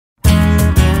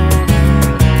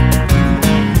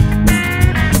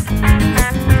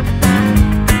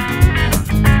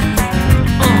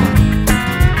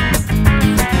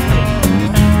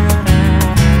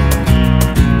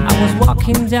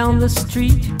down the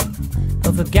street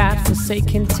of a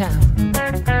godforsaken town,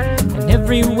 and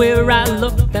everywhere I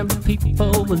looked, them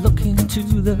people were looking to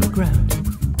the ground.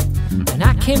 And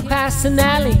I came past an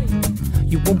alley,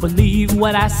 you won't believe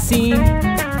what I seen.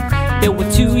 There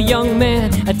were two young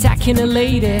men attacking a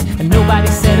lady, and nobody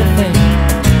said a thing,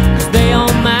 'cause they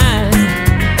all mind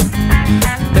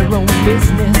their own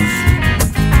business.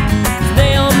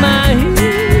 They all mind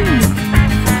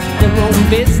their own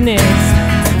business.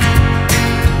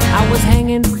 I was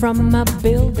hanging from a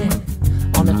building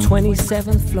on the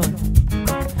 27th floor,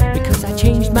 because I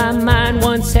changed my mind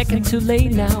 1 second too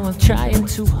late. Now I'm trying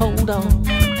to hold on.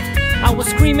 I was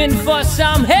screaming for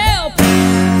some help,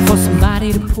 for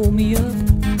somebody to pull me up,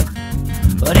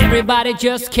 but everybody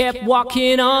just kept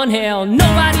walking on. Hell,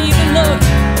 nobody even looked,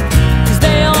 'cause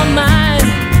they all mind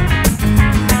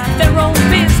their own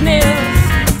business.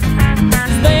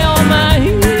 They all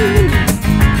mind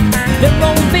their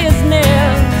own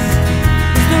business.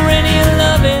 Is there any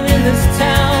loving in this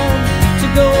town to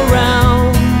go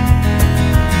around?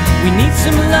 We need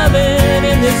some loving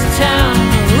in this town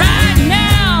right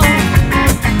now.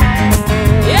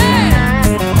 Yeah.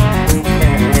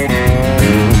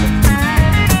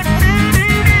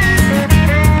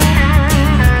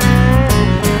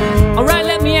 All right,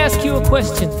 let me ask you a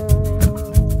question.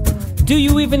 Do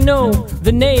you even know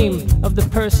the name of the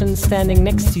person standing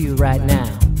next to you right now?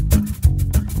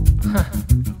 Huh.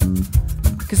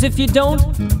 'Cause if you don't,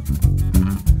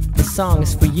 this song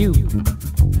is for you.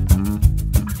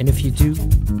 And if you do,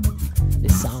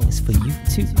 this song is for you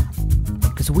too.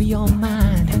 'Cause we all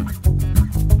mind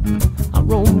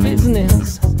our own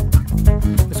business.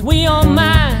 'Cause we all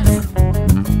mind